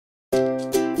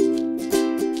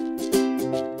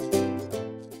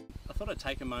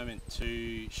take a moment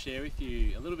to share with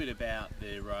you a little bit about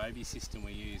the Ryobi system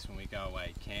we use when we go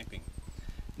away camping.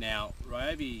 Now,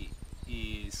 Ryobi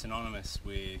is synonymous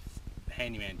with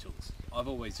handyman tools. I've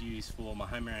always used for my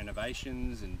home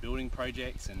renovations and building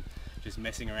projects and just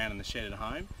messing around in the shed at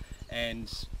home.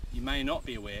 And you may not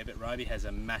be aware, but Ryobi has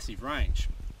a massive range.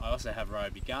 I also have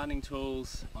Ryobi gardening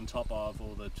tools on top of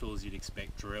all the tools you'd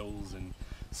expect, drills and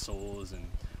saws and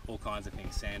all kinds of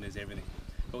things, sanders, everything.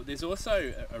 But there's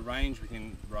also a range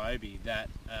within Ryobi that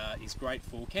is great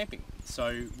for camping.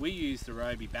 So we use the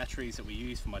Ryobi batteries that we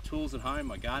use for my tools at home,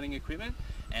 my gardening equipment,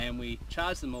 and we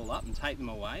charge them all up and take them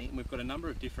away. And we've got a number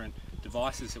of different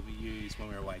devices that we use when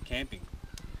we're away camping.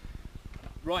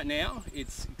 Right now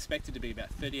it's expected to be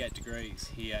about 38 degrees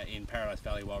here in Paradise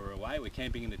Valley while we're away. We're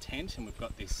camping in a tent and we've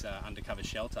got this undercover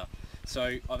shelter.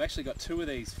 So I've actually got two of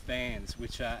these fans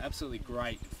which are absolutely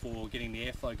great for getting the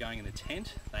airflow going in the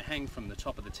tent. They hang from the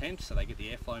top of the tent so they get the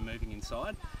airflow moving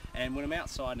inside, and when I'm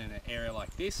outside in an area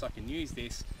like this I can use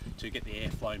this to get the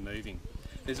airflow moving.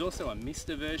 There's also a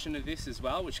mister version of this as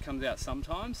well which comes out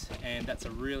sometimes, and that's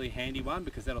a really handy one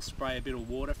because that'll spray a bit of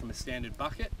water from a standard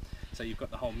bucket. So you've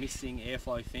got the whole misting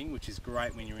airflow thing, which is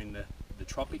great when you're in the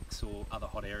tropics or other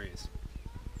hot areas.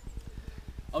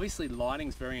 Obviously lighting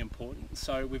is very important,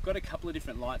 so we've got a couple of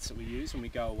different lights that we use when we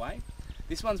go away.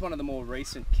 This one's one of the more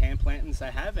recent camp lanterns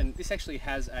they have, and this actually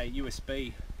has a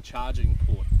USB charging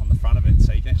port on the front of it,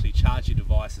 so you can actually charge your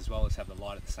device as well as have the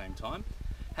light at the same time.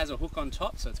 Has a hook on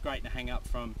top, so it's great to hang up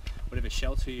from whatever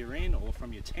shelter you're in or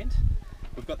from your tent.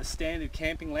 We've got the standard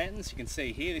camping lanterns. You can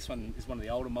see here, this one is one of the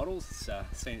older models.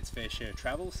 It's seen its fair share of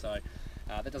travel, so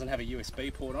that doesn't have a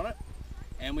USB port on it.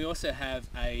 And we also have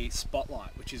a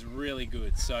spotlight, which is really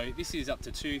good. So this is up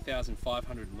to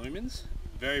 2,500 lumens,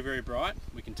 very, very bright.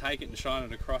 We can take it and shine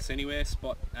it across anywhere,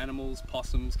 spot animals,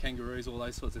 possums, kangaroos, all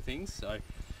those sorts of things. So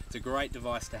it's a great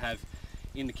device to have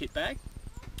in the kit bag.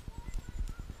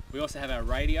 We also have our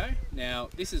radio. Now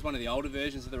this is one of the older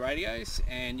versions of the radios,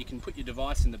 and you can put your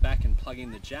device in the back and plug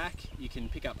in the jack. You can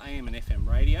pick up AM and FM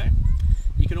radio.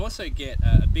 You can also get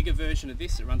a bigger version of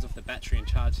this. It runs off the battery and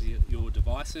charges your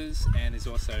devices, and there's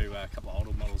also a couple of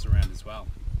older models around as well.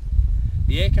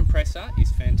 The air compressor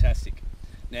is fantastic.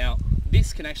 Now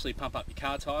this can actually pump up your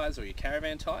car tyres or your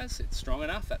caravan tyres. It's strong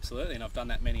enough, absolutely, and I've done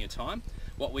that many a time.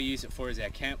 What we use it for is our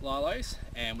camp lilos,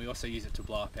 and we also use it to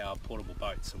blow up our portable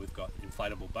boats. So we've got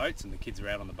inflatable boats and the kids are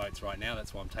out on the boats right now.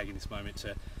 That's why I'm taking this moment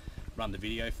to run the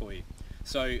video for you.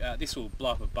 So this will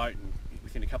blow up a boat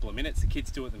within a couple of minutes. The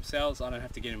kids do it themselves. I don't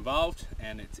have to get involved,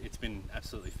 and it's been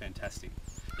absolutely fantastic.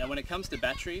 Now when it comes to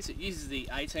batteries, it uses the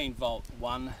 18 volt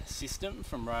 1 system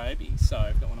from Ryobi. So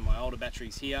I've got one of my older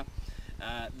batteries here.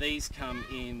 These come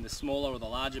in the smaller or the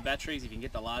larger batteries. If you can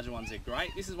get the larger ones, they're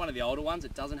great. This is one of the older ones.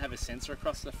 It doesn't have a sensor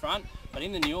across the front, but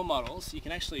in the newer models you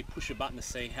can actually push a button to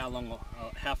see how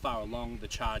far along the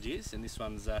charge is, and this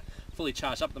one's fully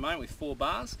charged up at the moment with 4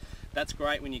 bars. That's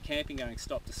great when you're camping, going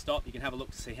stop to stop. You can have a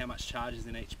look to see how much charge is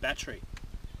in each battery.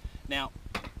 Now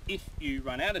if you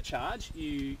run out of charge,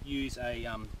 you use a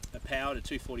powered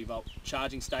 240 volt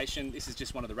charging station. This is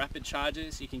just one of the rapid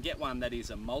chargers. You can get one that is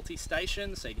a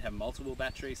multi-station, so you can have multiple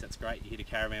batteries. That's great. You hit a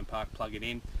caravan park, plug it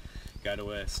in, go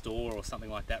to a store or something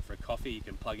like that for a coffee, you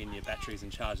can plug in your batteries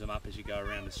and charge them up as you go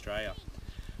around Australia.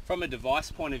 From a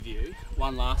device point of view,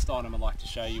 one last item I'd like to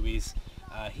show you is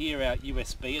here our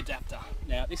USB adapter.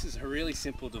 Now this is a really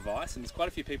simple device, and there's quite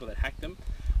a few people that hack them.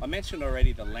 I mentioned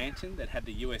already the lantern that had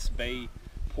the USB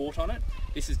port on it.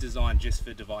 This is designed just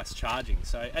for device charging.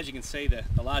 So as you can see, the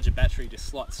larger battery just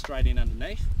slots straight in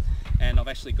underneath, and I've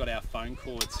actually got our phone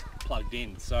cords plugged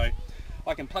in. So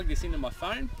I can plug this into my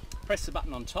phone, press the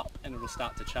button on top, and it'll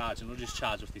start to charge, and it'll just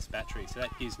charge off this battery. So that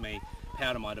gives me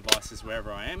power to my devices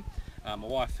wherever I am. My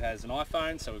wife has an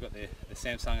iPhone, so we've got the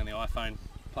Samsung and the iPhone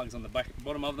plugs on the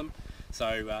bottom of them.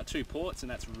 So 2 ports, and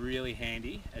that's really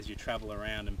handy as you travel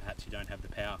around and perhaps you don't have the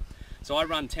power. So I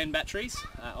run 10 batteries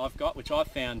I've got, which I've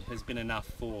found has been enough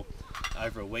for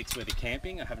over a week's worth of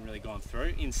camping. I haven't really gone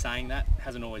through. In saying that, it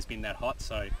hasn't always been that hot,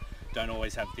 so don't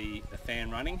always have the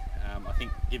fan running. I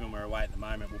think given we're away at the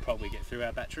moment, we'll probably get through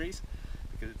our batteries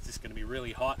because it's just going to be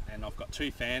really hot, and I've got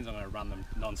 2 fans. I'm going to run them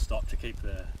non-stop to keep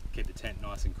the tent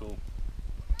nice and cool.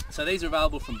 So these are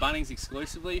available from Bunnings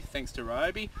exclusively, thanks to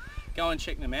Ryobi. Go and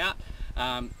check them out.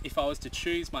 If I was to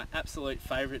choose my absolute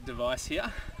favourite device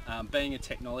here, being a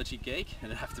technology geek,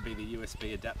 it'd have to be the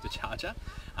USB adapter charger,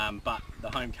 but the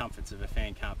home comforts of a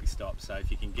fan can't be stopped. So if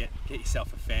you can get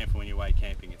yourself a fan for when you're away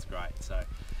camping, it's great. So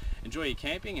enjoy your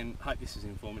camping, and hope this was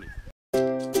informative.